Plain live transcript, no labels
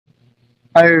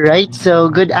All right, so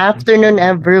good afternoon,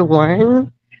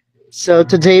 everyone. So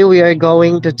today we are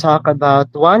going to talk about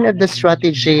one of the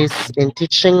strategies in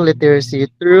teaching literacy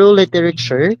through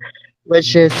literature,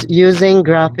 which is using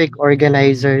graphic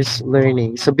organizers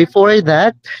learning. So before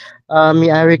that,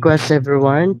 may I request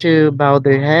everyone to bow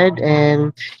their head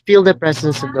and feel the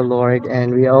presence of the Lord.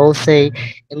 And we all say,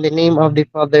 in the name of the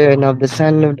Father and of the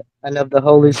and of the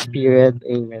Holy Spirit,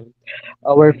 Amen.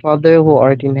 Our Father who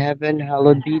art in heaven,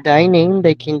 hallowed be thy name.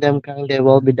 Thy kingdom come, thy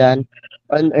will be done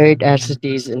on earth as it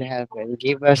is in heaven.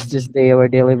 Give us this day our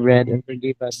daily bread and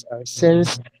forgive us our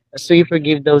sins as we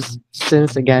forgive those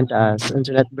sins against us. And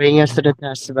do not bring us to the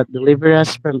test, but deliver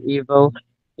us from evil.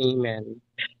 Amen.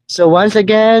 So once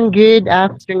again, good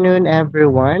afternoon,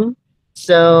 everyone.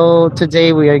 So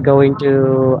today we are going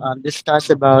to discuss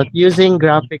about using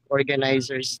graphic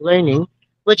organizers learning,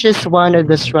 which is one of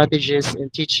the strategies in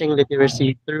teaching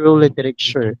literacy through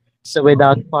literature. So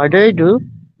without further ado,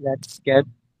 let's get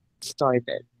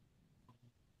started.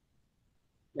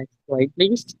 Next slide,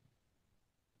 please.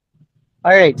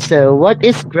 All right, so what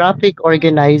is graphic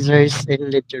organizers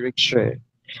in literature?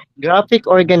 Graphic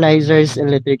organizers in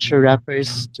literature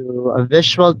refers to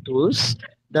visual tools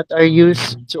that are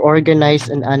used to organize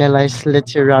and analyze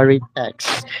literary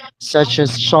texts, such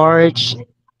as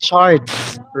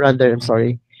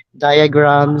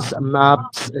diagrams,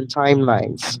 maps, and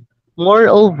timelines.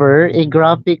 Moreover, a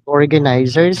graphic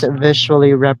organizer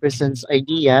visually represents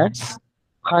ideas,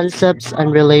 concepts,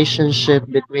 and relationship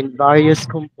between various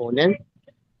components.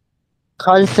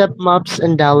 Concept maps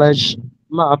and dialog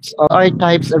maps are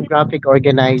types of graphic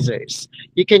organizers.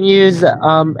 You can use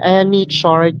any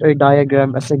chart or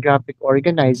diagram as a graphic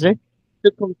organizer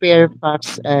to compare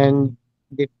facts and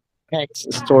the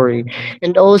text story.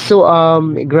 And also,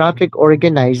 graphic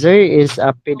organizer is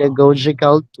a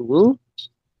pedagogical tool.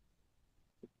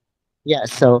 Yeah,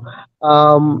 so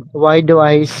why do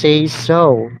I say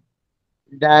so?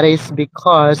 That is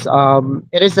because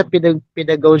it is a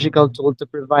pedagogical tool to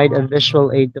provide a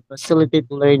visual aid to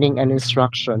facilitate learning and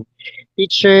instruction.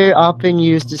 Teachers often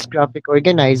use these graphic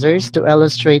organizers to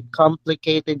illustrate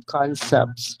complicated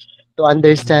concepts to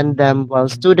understand them, while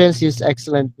students use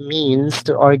excellent means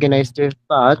to organize their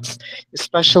thoughts,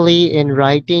 especially in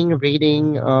writing, read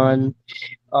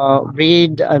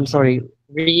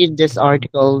this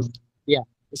article, yeah,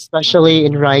 especially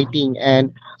in writing,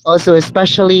 and also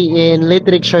especially in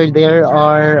literature there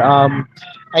are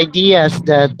ideas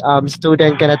that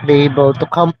student cannot be able to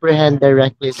comprehend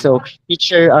directly, so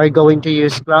teacher are going to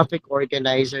use graphic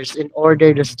organizers in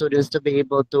order the students to be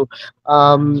able to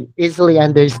easily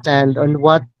understand on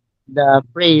what the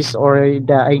phrase or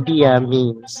the idea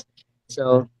means.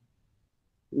 So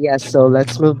yes, so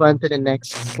let's move on to the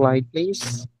next slide,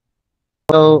 please.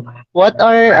 So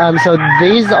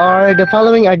these are the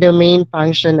following are the main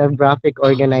function of graphic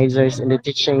organizers in the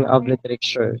teaching of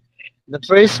literature. The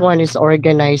first one is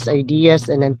organize ideas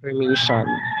and information.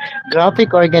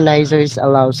 Graphic organizers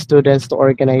allow students to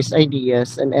organize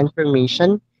ideas and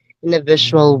information in a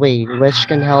visual way, which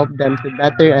can help them to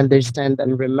better understand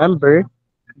and remember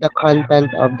the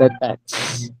content of the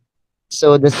text.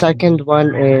 So the second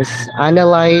one is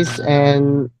analyze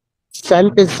and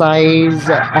synthesize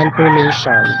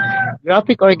information.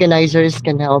 Graphic organizers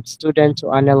can help students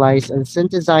to analyze and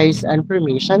synthesize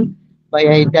information by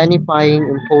identifying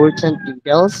important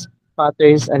details,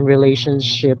 patterns, and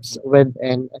relationships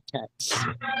within a text.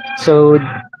 So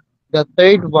the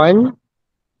third one,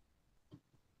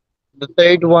 the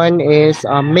third one is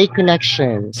make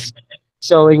connections.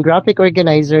 So in graphic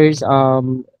organizers,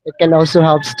 it can also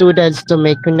help students to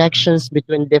make connections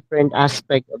between different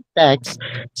aspects of text,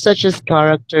 such as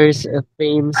characters,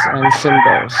 themes, and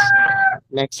symbols.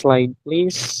 Next slide,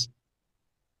 please.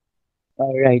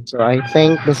 All right, so I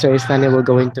think Mr. Istani will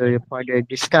go into further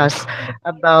discuss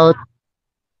about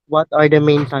what are the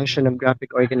main function of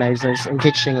graphic organizers in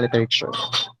teaching literature.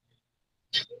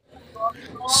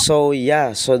 So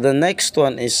the next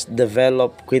one is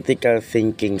develop critical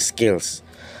thinking skills.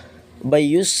 By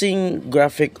using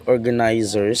graphic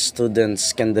organizers,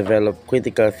 students can develop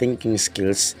critical thinking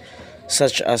skills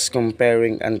such as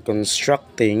comparing and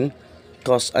constructing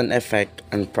cause and effect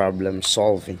and problem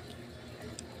solving.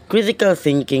 Critical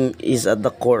thinking is at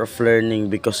the core of learning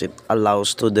because it allows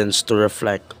students to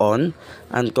reflect on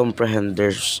and comprehend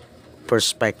their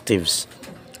perspectives.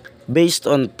 Based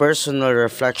on personal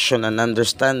reflection and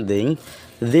understanding,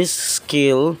 this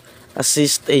skill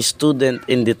assists a student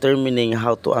in determining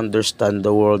how to understand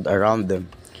the world around them.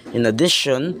 In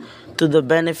addition to the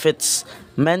benefits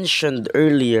mentioned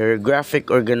earlier,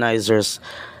 graphic organizers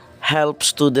help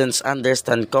students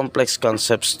understand complex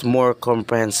concepts more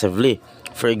comprehensively.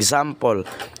 For example,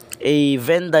 a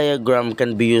Venn diagram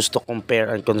can be used to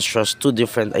compare and contrast two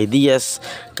different ideas,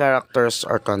 characters,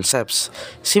 or concepts.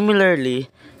 Similarly,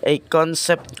 a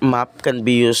concept map can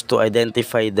be used to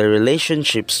identify the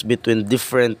relationships between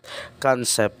different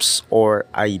concepts or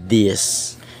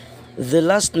ideas. The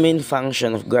last main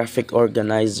function of graphic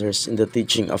organizers in the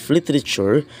teaching of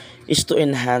literature is to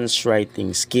enhance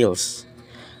writing skills.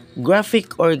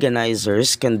 Graphic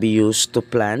organizers can be used to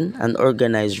plan and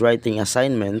organize writing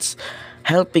assignments,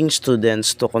 helping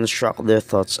students to construct their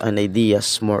thoughts and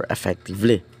ideas more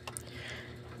effectively.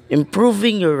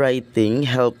 Improving your writing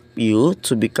help you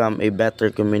to become a better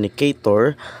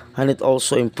communicator, and it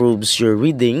also improves your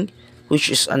reading, which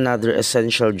is another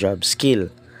essential job skill.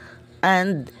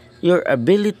 And your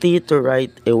ability to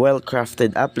write a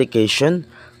well-crafted application,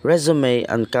 resume,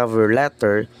 and cover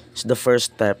letter is the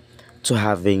first step to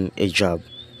having a job.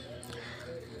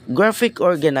 Graphic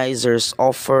organizers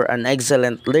offer an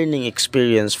excellent learning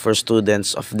experience for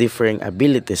students of differing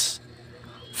abilities.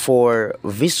 For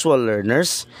visual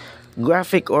learners,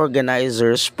 graphic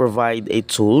organizers provide a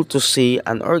tool to see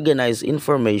and organize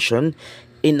information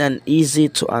in an easy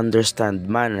to understand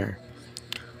manner.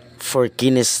 For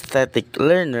kinesthetic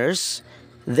learners,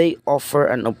 they offer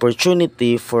an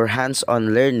opportunity for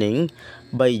hands-on learning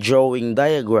by drawing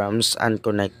diagrams and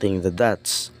connecting the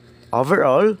dots.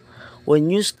 Overall, when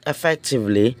used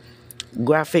effectively,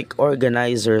 graphic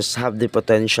organizers have the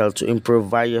potential to improve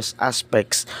various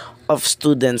aspects of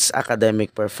students'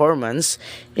 academic performance,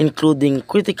 including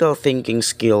critical thinking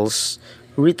skills,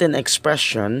 written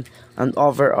expression, and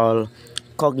overall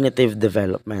cognitive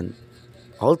development.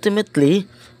 Ultimately,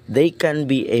 they can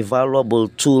be a valuable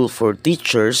tool for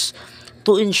teachers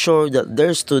to ensure that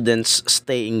their students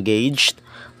stay engaged,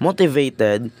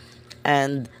 motivated,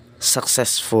 and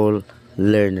successful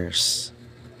learners.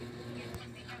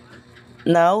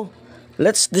 Now,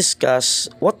 let's discuss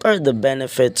what are the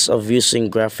benefits of using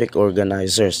graphic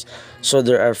organizers. So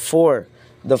there are four.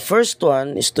 The first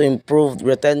one is to improve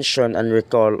retention and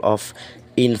recall of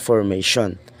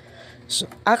information. So,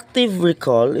 active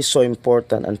recall is so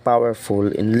important and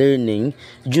powerful in learning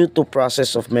due to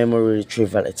process of memory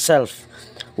retrieval itself.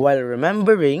 While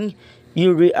remembering,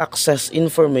 you re-access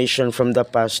information from the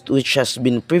past which has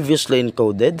been previously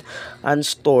encoded and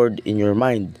stored in your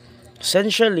mind.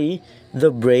 Essentially,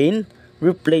 the brain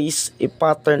replaces a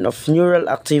pattern of neural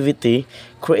activity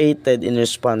created in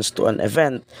response to an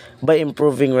event. By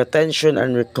improving retention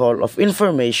and recall of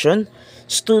information,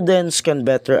 students can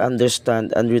better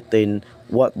understand and retain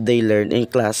what they learn in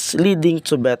class, leading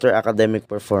to better academic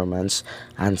performance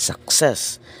and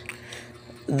success.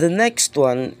 The next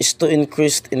one is to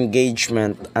increase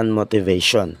engagement and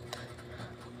motivation.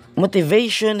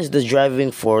 Motivation is the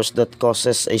driving force that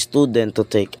causes a student to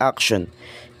take action.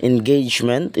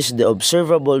 Engagement is the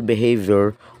observable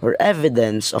behavior or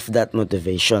evidence of that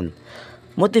motivation.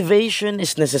 Motivation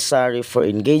is necessary for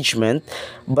engagement,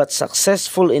 but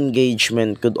successful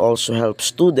engagement could also help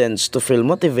students to feel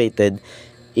motivated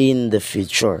in the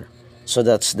future. So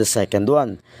that's the second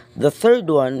one. The third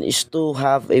one is to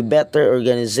have a better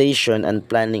organization and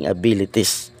planning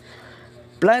abilities.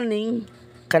 Planning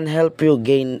can help you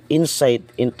gain insight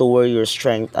into where your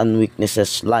strengths and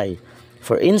weaknesses lie.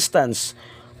 For instance,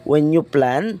 when you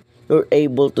plan, you're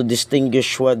able to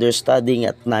distinguish whether studying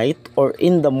at night or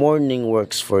in the morning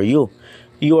works for you.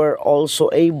 You are also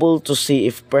able to see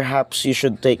if perhaps you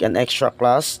should take an extra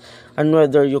class and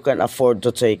whether you can afford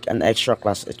to take an extra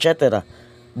class, etc.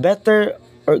 Better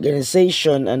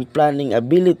organization and planning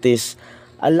abilities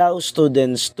allow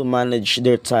students to manage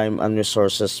their time and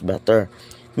resources better,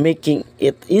 making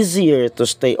it easier to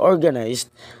stay organized,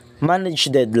 manage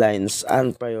deadlines,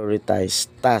 and prioritize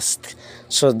tasks.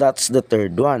 So that's the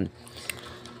third one.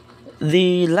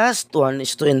 The last one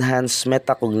is to enhance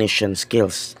metacognition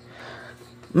skills.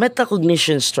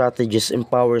 Metacognition strategies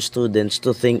empower students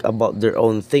to think about their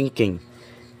own thinking.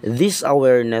 This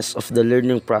awareness of the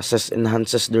learning process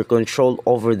enhances their control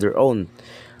over their own.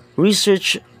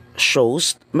 Research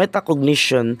shows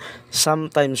metacognition,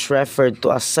 sometimes referred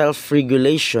to as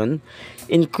self-regulation,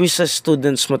 increases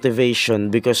students' motivation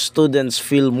because students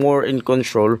feel more in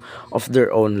control of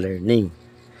their own learning.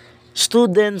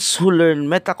 Students who learn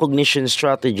metacognition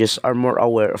strategies are more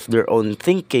aware of their own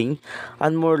thinking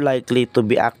and more likely to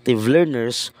be active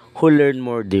learners who learn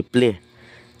more deeply.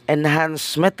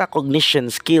 Enhanced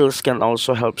metacognition skills can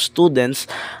also help students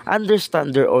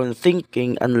understand their own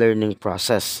thinking and learning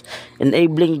process,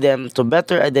 enabling them to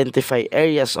better identify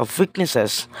areas of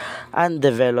weaknesses and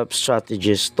develop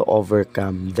strategies to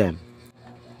overcome them.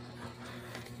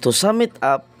 To sum it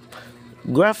up,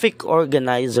 Graphic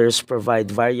organizers provide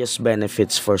various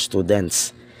benefits for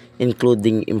students,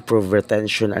 including improved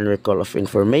retention and recall of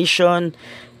information,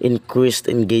 increased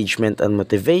engagement and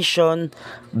motivation,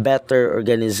 better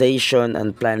organization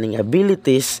and planning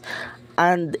abilities,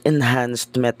 and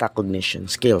enhanced metacognition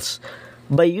skills.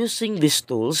 By using these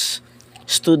tools,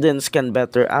 students can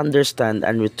better understand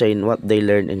and retain what they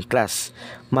learn in class,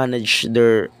 manage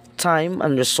their time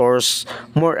and resource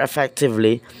more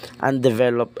effectively, and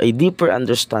develop a deeper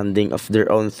understanding of their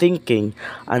own thinking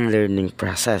and learning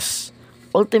process.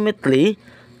 Ultimately,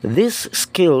 these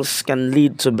skills can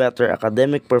lead to better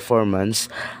academic performance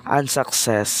and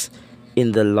success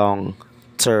in the long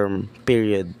term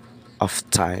period of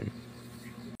time.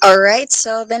 All right,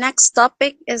 so the next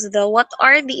topic is the what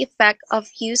are the effect of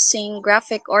using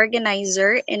graphic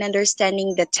organizer in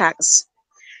understanding the text.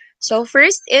 So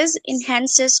first is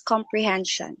enhances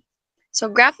comprehension. So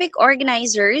graphic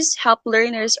organizers help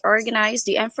learners organize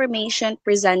the information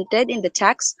presented in the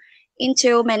text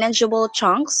into manageable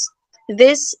chunks.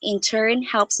 This in turn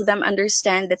helps them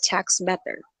understand the text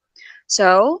better.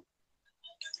 So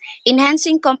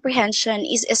enhancing comprehension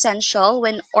is essential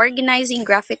when organizing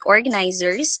graphic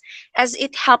organizers as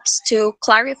it helps to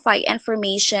clarify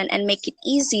information and make it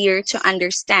easier to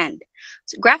understand.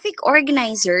 So graphic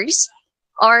organizers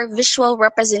are visual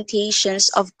representations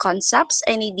of concepts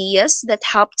and ideas that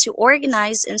help to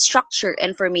organize and structure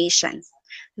information.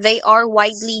 They are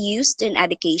widely used in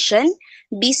education,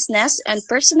 business, and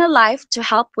personal life to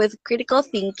help with critical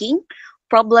thinking,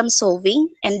 problem solving,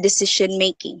 and decision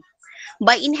making.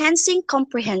 By enhancing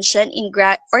comprehension in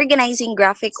organizing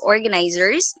graphic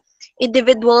organizers,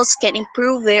 individuals can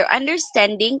improve their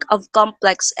understanding of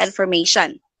complex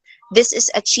information. This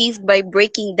is achieved by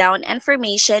breaking down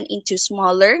information into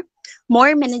smaller,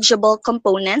 more manageable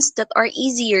components that are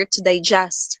easier to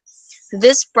digest.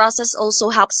 This process also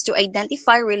helps to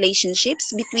identify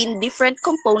relationships between different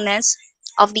components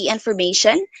of the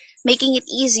information, making it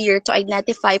easier to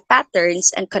identify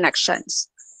patterns and connections.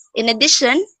 In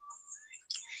addition,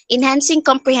 enhancing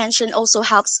comprehension also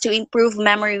helps to improve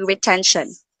memory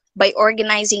retention. By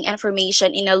organizing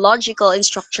information in a logical and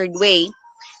structured way,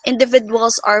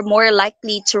 individuals are more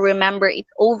likely to remember it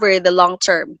over the long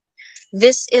term.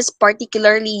 This is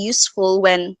particularly useful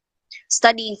when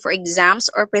studying for exams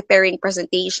or preparing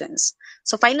presentations.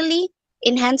 So finally,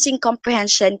 enhancing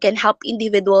comprehension can help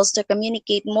individuals to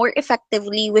communicate more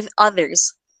effectively with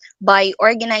others. By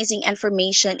organizing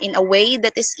information in a way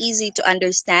that is easy to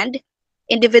understand,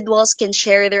 individuals can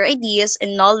share their ideas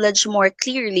and knowledge more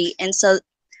clearly and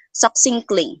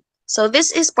succinctly. So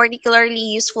this is particularly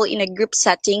useful in a group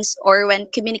settings or when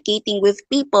communicating with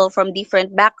people from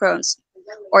different backgrounds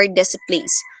or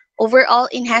disciplines. Overall,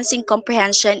 enhancing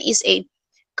comprehension is a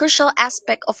crucial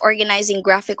aspect of organizing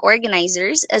graphic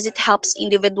organizers as it helps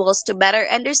individuals to better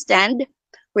understand,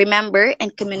 remember,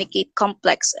 and communicate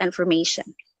complex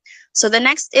information. So the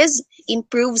next is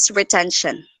improves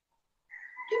retention.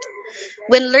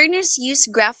 When learners use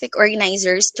graphic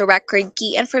organizers to record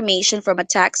key information from a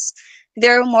text,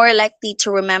 they're more likely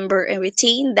to remember and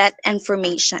retain that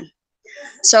information.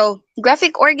 So,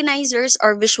 graphic organizers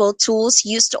are visual tools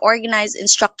used to organize and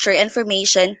structure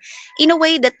information in a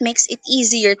way that makes it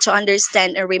easier to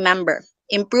understand and remember.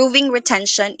 Improving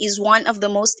retention is one of the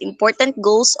most important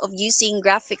goals of using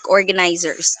graphic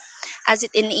organizers, as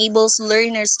it enables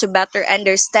learners to better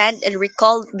understand and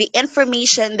recall the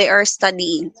information they are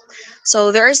studying.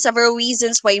 So, there are several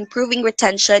reasons why improving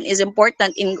retention is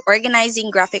important in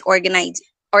organizing graphic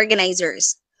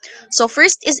organizers. So,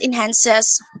 first is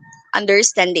enhances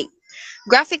understanding.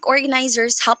 Graphic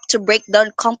organizers help to break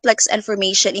down complex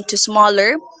information into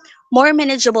smaller, more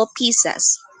manageable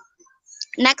pieces.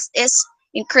 Next is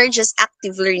encourages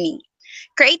active learning.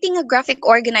 Creating a graphic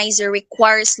organizer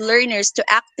requires learners to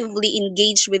actively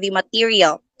engage with the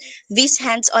material. This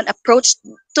hands-on approach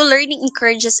to learning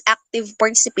encourages active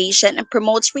participation and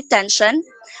promotes retention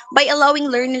by allowing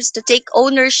learners to take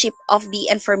ownership of the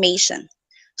information.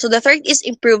 So the third is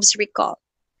improves recall.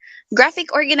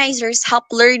 Graphic organizers help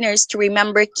learners to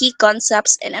remember key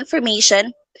concepts and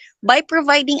information by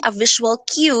providing a visual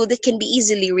cue that can be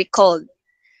easily recalled.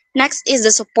 Next is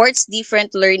the supports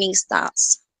different learning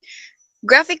styles.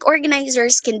 Graphic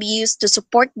organizers can be used to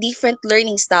support different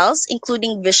learning styles,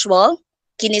 including visual,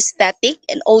 kinesthetic,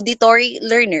 and auditory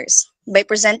learners. By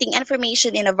presenting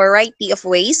information in a variety of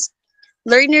ways,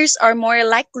 learners are more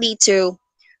likely to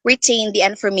retain the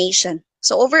information.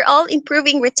 So overall,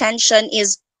 improving retention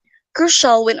is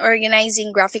crucial when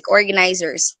organizing graphic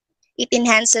organizers. It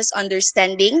enhances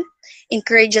understanding,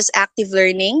 encourages active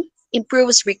learning,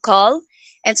 improves recall,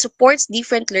 and supports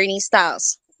different learning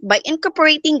styles. By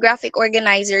incorporating graphic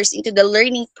organizers into the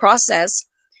learning process,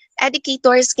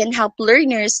 educators can help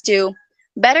learners to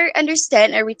better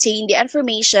understand and retain the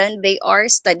information they are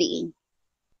studying.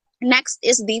 Next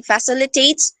is the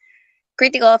facilitates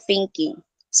critical thinking.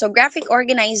 So graphic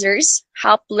organizers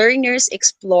help learners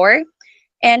explore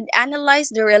and analyze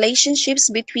the relationships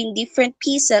between different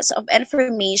pieces of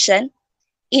information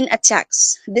in a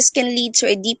text. This can lead to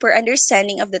a deeper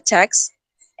understanding of the text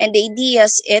and the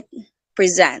ideas it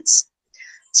presents.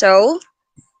 So,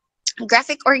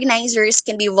 graphic organizers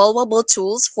can be valuable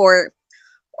tools for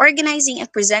organizing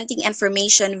and presenting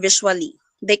information visually.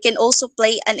 They can also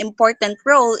play an important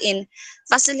role in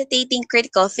facilitating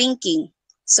critical thinking.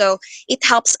 So, it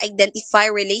helps identify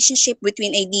relationship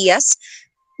between ideas,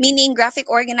 meaning graphic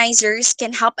organizers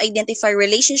can help identify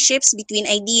relationships between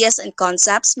ideas and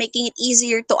concepts, making it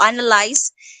easier to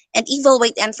analyze and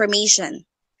evaluate information.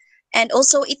 And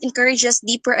also, it encourages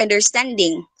deeper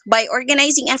understanding. By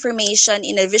organizing information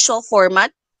in a visual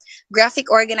format,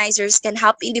 graphic organizers can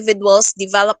help individuals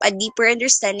develop a deeper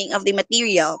understanding of the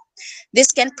material.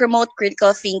 This can promote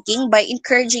critical thinking by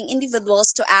encouraging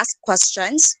individuals to ask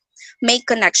questions, make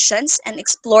connections, and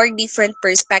explore different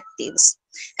perspectives.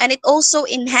 And it also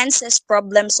enhances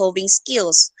problem solving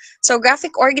skills. So,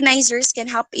 graphic organizers can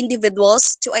help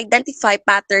individuals to identify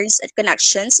patterns and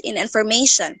connections in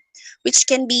information, which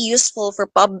can be useful for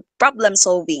problem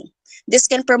solving. This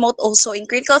can promote also in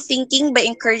critical thinking by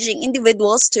encouraging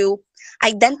individuals to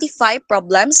identify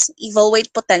problems,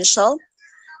 evaluate potential,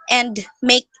 and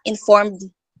make informed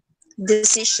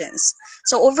decisions.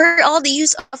 So overall, the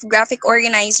use of graphic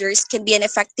organizers can be an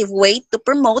effective way to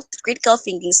promote critical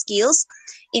thinking skills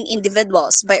in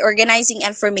individuals by organizing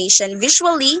information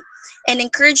visually and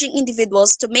encouraging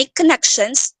individuals to make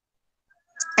connections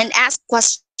and ask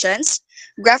questions.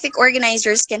 Graphic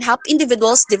organizers can help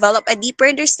individuals develop a deeper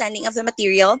understanding of the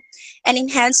material and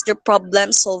enhance their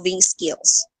problem solving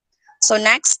skills. So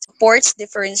next, supports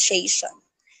differentiation.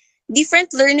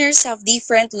 Different learners have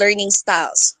different learning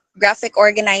styles. Graphic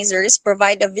organizers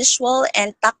provide a visual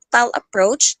and tactile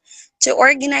approach to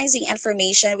organizing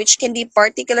information, which can be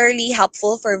particularly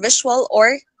helpful for visual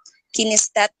or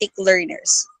kinesthetic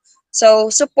learners. So,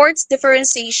 supports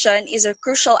differentiation is a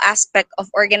crucial aspect of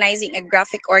organizing a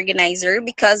graphic organizer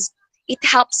because it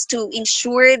helps to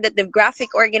ensure that the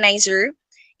graphic organizer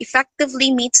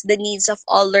effectively meets the needs of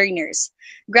all learners.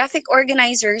 Graphic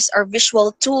organizers are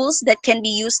visual tools that can be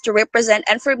used to represent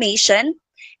information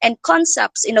and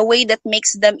concepts in a way that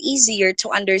makes them easier to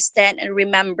understand and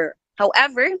remember.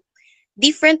 However,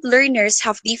 different learners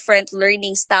have different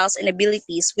learning styles and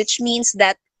abilities, which means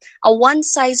that a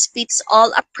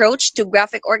one-size-fits-all approach to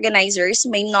graphic organizers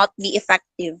may not be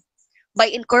effective. By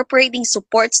incorporating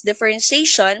supports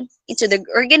differentiation into the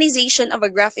organization of a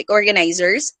graphic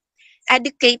organizers,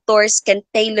 educators can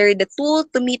tailor the tool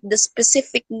to meet the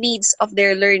specific needs of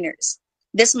their learners.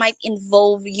 This might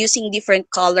involve using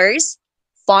different colors,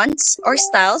 fonts, or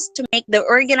styles to make the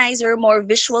organizer more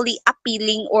visually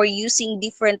appealing or using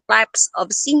different types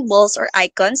of symbols or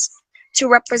icons to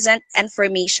represent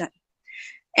information.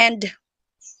 And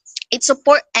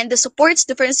the supports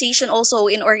differentiation also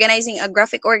in organizing a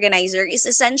graphic organizer is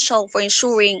essential for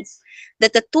ensuring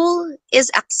that the tool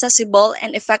is accessible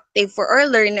and effective for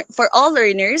all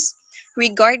learners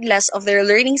regardless of their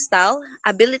learning style,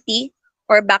 ability,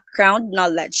 or background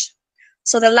knowledge.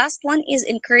 So the last one is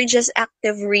encourages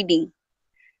active reading.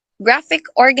 Graphic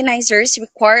organizers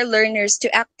require learners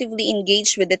to actively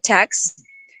engage with the text,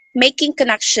 making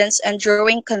connections and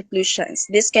drawing conclusions.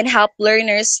 This can help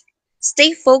learners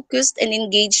stay focused and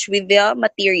engaged with the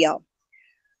material.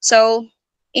 So,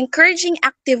 encouraging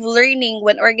active learning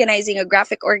when organizing a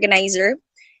graphic organizer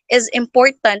is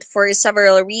important for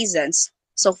several reasons.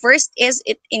 So, first is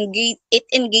it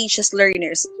engages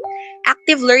learners.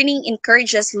 Active learning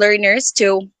encourages learners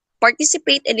to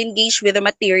participate and engage with the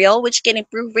material, which can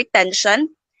improve retention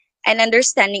and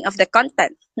understanding of the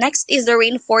content. Next is the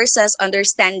reinforces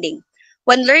understanding.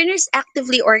 When learners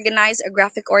actively organize a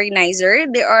graphic organizer,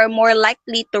 they are more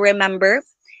likely to remember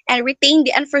and retain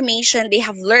the information they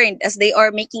have learned as they are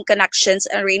making connections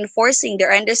and reinforcing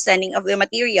their understanding of the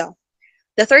material.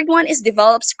 The third one is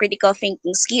develops critical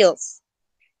thinking skills.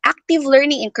 Active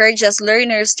learning encourages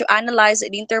learners to analyze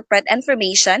and interpret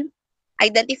information,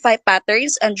 identify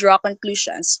patterns, and draw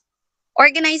conclusions.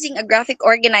 Organizing a graphic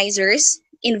organizers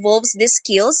involves these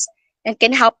skills and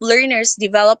can help learners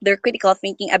develop their critical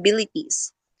thinking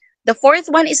abilities. The fourth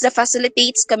one is the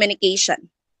facilitates communication.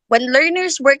 When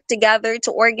learners work together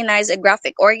to organize a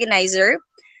graphic organizer,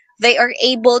 they are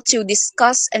able to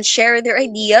discuss and share their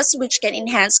ideas, which can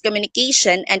enhance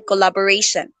communication and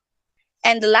collaboration.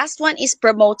 And the last one is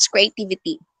promotes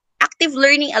creativity. Active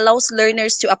learning allows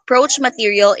learners to approach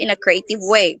material in a creative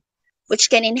way, which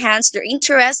can enhance their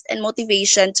interest and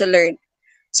motivation to learn.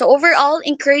 So overall,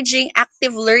 encouraging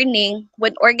active learning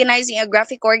when organizing a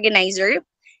graphic organizer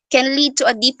can lead to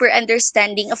a deeper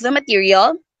understanding of the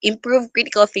material, improve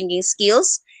critical thinking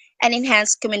skills, and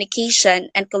enhance communication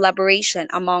and collaboration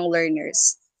among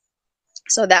learners.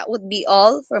 So that would be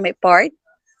all for my part.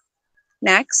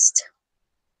 Next.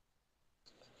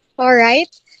 All right.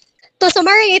 To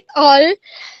summarize it all,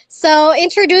 so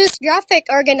introduce graphic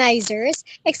organizers,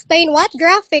 explain what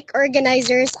graphic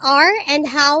organizers are and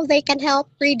how they can help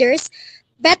readers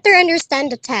better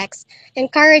understand the text,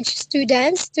 encourage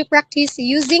students to practice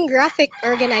using graphic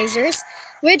organizers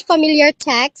with familiar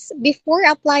text before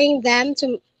applying them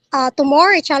to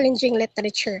more challenging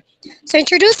literature. So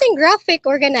introducing graphic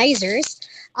organizers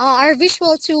are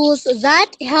visual tools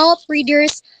that help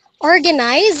readers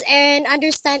organize and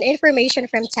understand information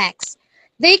from text.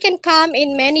 They can come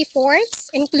in many forms,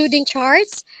 including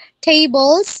charts,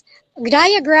 tables,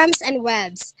 diagrams, and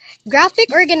webs.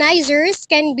 Graphic organizers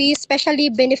can be especially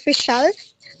beneficial,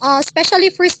 especially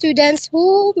for students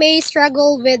who may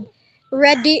struggle with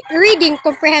reading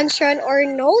comprehension or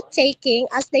note taking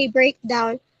as they break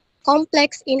down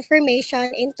complex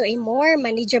information into a more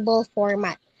manageable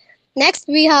format. Next,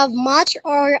 we have match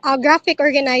or graphic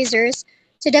organizers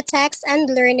to the text and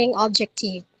learning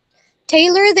objective.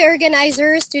 Tailor the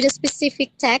organizers to the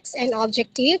specific text and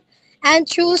objective, and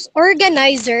choose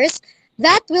organizers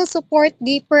that will support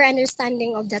deeper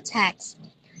understanding of the text.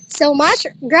 So much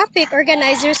graphic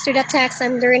organizers to the text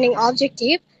and learning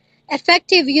objective.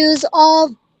 Effective use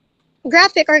of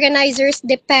graphic organizers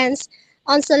depends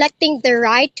on selecting the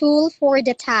right tool for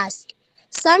the task.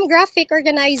 Some graphic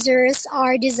organizers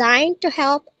are designed to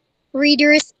help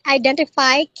readers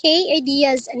identify key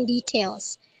ideas and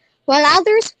details, while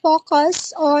others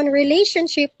focus on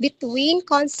relationship between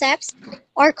concepts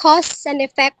or cause and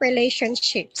effect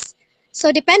relationships.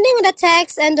 So depending on the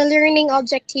text and the learning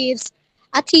objectives,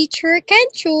 a teacher can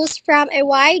choose from a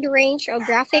wide range of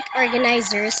graphic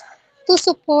organizers to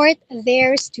support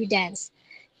their students.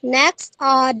 Next,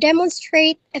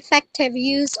 demonstrate effective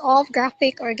use of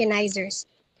graphic organizers.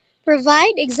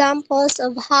 Provide examples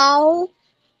of how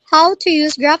to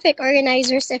use graphic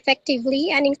organizers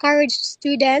effectively and encourage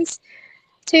students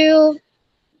to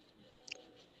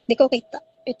di ko kita,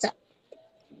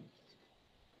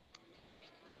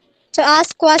 to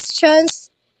ask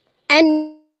questions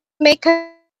and make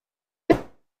connections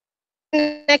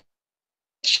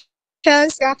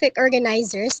graphic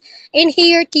organizers. In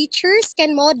here, teachers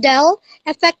can model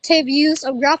effective use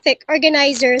of graphic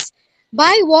organizers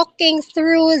by walking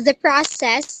through the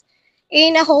process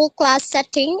in a whole class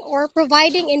setting or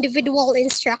providing individual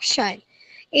instruction.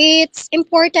 It's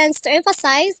important to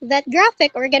emphasize that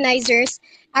graphic organizers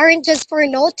aren't just for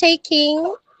note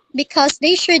taking because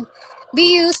they should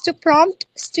be used to prompt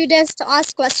students to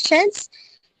ask questions,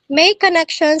 make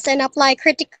connections, and apply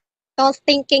critical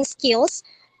thinking skills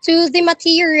to the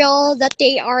material that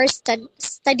they are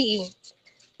studying.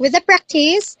 With the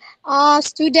practice,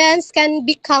 students can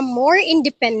become more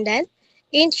independent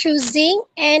in choosing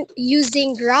and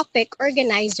using graphic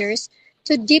organizers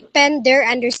to deepen their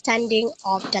understanding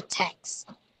of the text.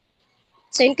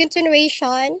 So in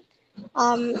continuation,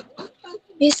 um,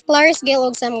 Ms. Clarice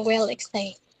Gale will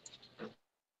explain.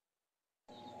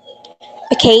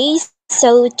 Okay,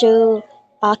 so to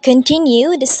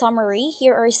continue the summary,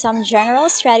 here are some general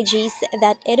strategies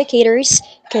that educators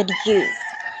could use.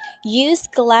 Use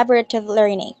collaborative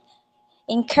learning.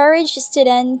 Encourage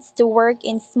students to work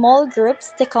in small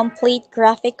groups to complete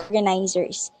graphic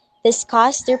organizers.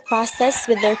 Discuss their process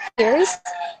with their peers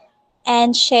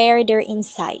and share their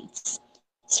insights.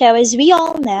 So, as we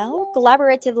all know,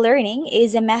 collaborative learning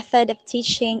is a method of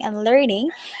teaching and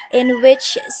learning in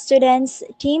which students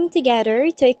team together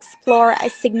to explore a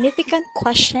significant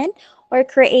question or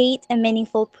create a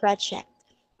meaningful project.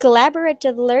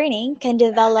 Collaborative learning can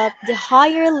develop the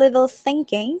higher level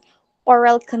thinking,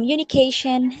 oral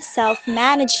communication, self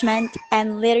management,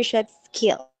 and leadership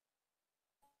skills.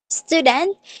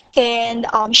 Students can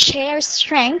share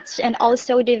strengths and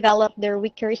also develop their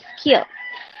weaker skills.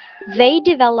 They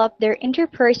develop their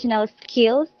interpersonal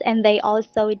skills and they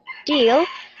also deal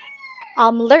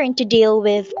learn to deal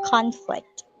with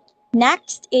conflict.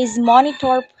 Next is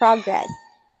monitor progress.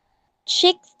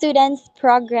 Check students'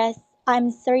 progress.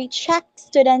 Check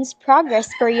students' progress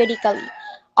periodically.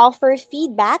 Offer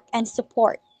feedback and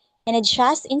support, and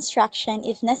adjust instruction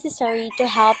if necessary to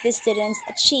help the students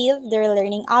achieve their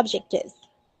learning objectives.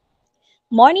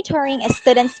 Monitoring a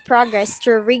student's progress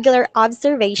through regular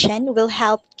observation will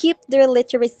help keep their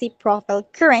literacy profile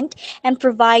current and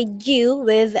provide you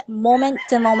with moment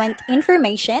to moment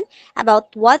information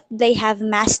about what they have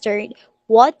mastered,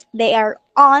 what they are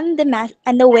on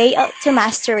the way to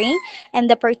mastering, and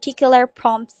the particular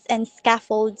prompts and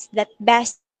scaffolds that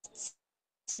best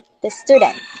suit the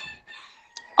student.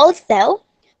 Also,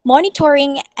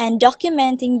 monitoring and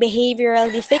documenting behavioral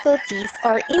difficulties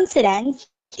or incidents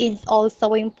is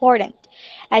also important.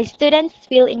 As students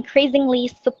feel increasingly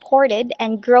supported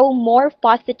and grow more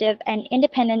positive and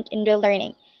independent in their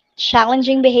learning,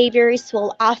 challenging behaviors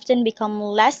will often become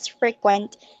less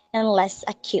frequent and less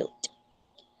acute.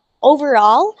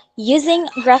 Overall, using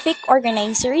graphic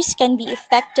organizers can be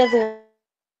effective way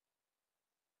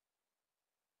to enhance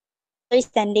students'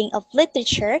 understanding of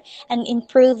literature and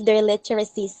improve their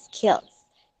literacy skills.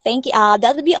 Thank you.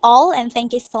 That would be all, and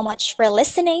thank you so much for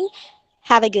listening.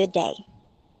 Have a good day.